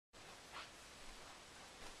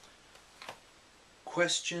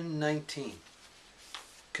Question 19.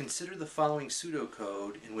 Consider the following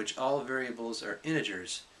pseudocode in which all variables are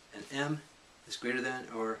integers and m is greater than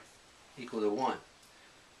or equal to 1.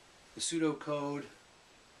 The pseudocode,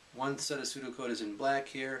 one set of pseudocode is in black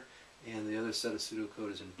here and the other set of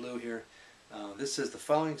pseudocode is in blue here. This says the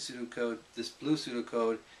following pseudocode, this blue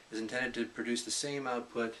pseudocode, is intended to produce the same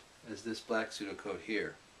output as this black pseudocode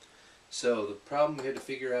here. So the problem we had to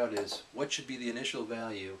figure out is what should be the initial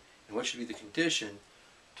value and what should be the condition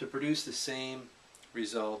to produce the same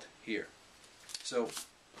result here. So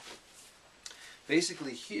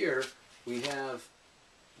basically here we have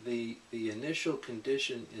the initial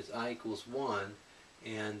condition is I equals 1,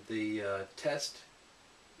 and the test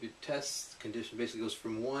condition basically goes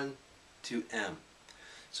from 1 to m.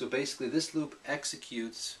 So basically this loop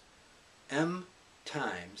executes m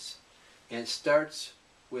times and starts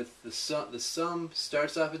with the sum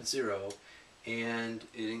starts off at 0 and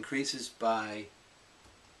it increases by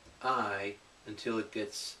I until it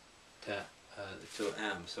gets to till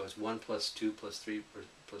m. So it's 1 plus 2 plus 3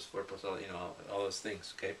 plus 4 plus all, all those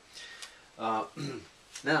things. Okay.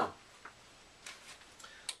 Now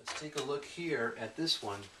let's take a look here at this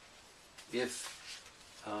one. If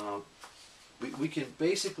we can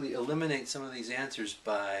basically eliminate some of these answers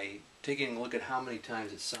by taking a look at how many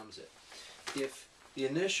times it sums it. If the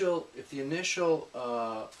initial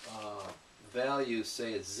value,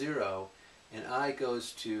 say, is 0, and I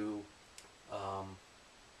goes to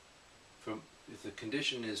if the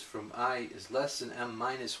condition is from I is less than m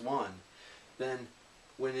minus 1, then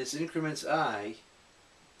when it increments I,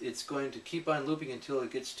 it's going to keep on looping until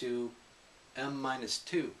it gets to m minus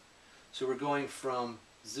 2. So we're going from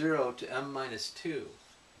 0 to m minus 2.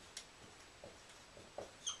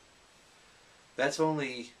 That's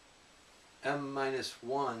only m minus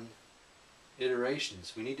 1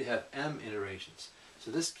 iterations. We need to have m iterations.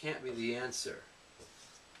 So this can't be the answer.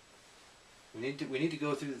 We need to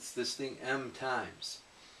go through this thing m times.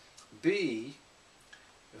 B,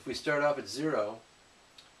 if we start off at 0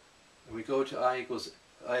 and we go to I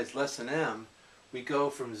is less than m, we go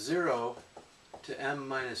from 0 to m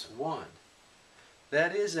minus 1.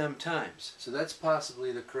 That is m times, so that's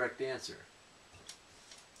possibly the correct answer.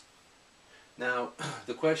 Now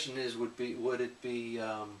the question is, would it be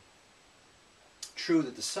true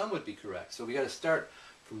that the sum would be correct? So we got to start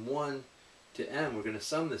from 1 to m. We're going to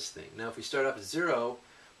sum this thing. Now if we start off at 0,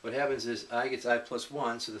 what happens is I gets I plus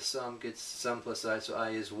 1, so the sum gets sum plus I, so I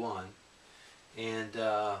is 1, and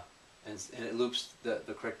it loops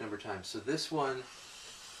the correct number of times. So this one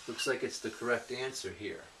looks like it's the correct answer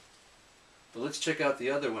here. But let's check out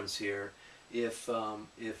the other ones here. If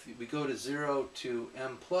we go to 0 to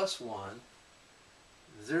m plus 1,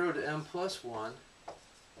 0 to m plus 1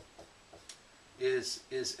 is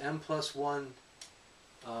m plus 1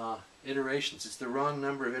 iterations. It's the wrong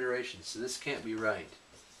number of iterations, so this can't be right.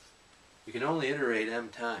 We can only iterate m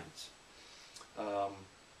times.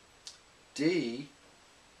 D,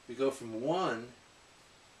 we go from 1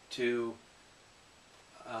 to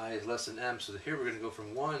I is less than m, so here we're going to go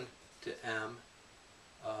from 1 to m,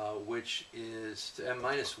 which is to m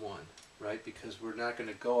minus 1, right? Because we're not going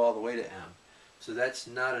to go all the way to m. So that's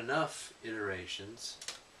not enough iterations,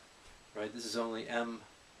 right? This is only m.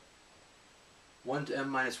 1 to m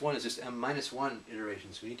minus 1 is just m minus 1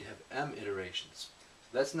 iterations. We need to have m iterations.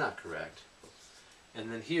 So that's not correct.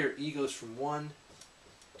 And then here, E goes from 1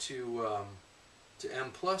 to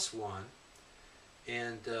m plus 1,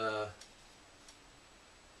 and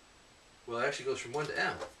well, it actually goes from 1 to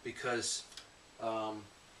m because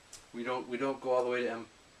we don't go all the way to m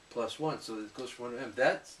plus 1. So it goes from 1 to m.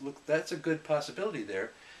 That's a good possibility there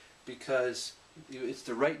because it's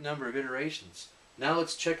the right number of iterations. Now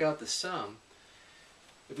let's check out the sum.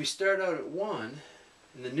 If we start out at 1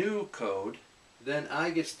 in the new code, then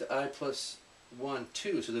I gets to I plus 1,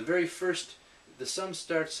 2. So the very first, the sum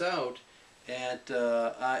starts out at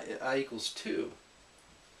I equals 2.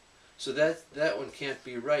 So that one can't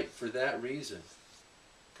be right for that reason,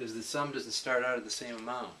 because the sum doesn't start out at the same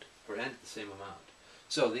amount or end at the same amount.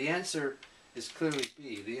 So the answer is clearly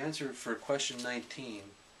B. The answer for question 19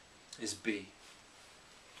 is B.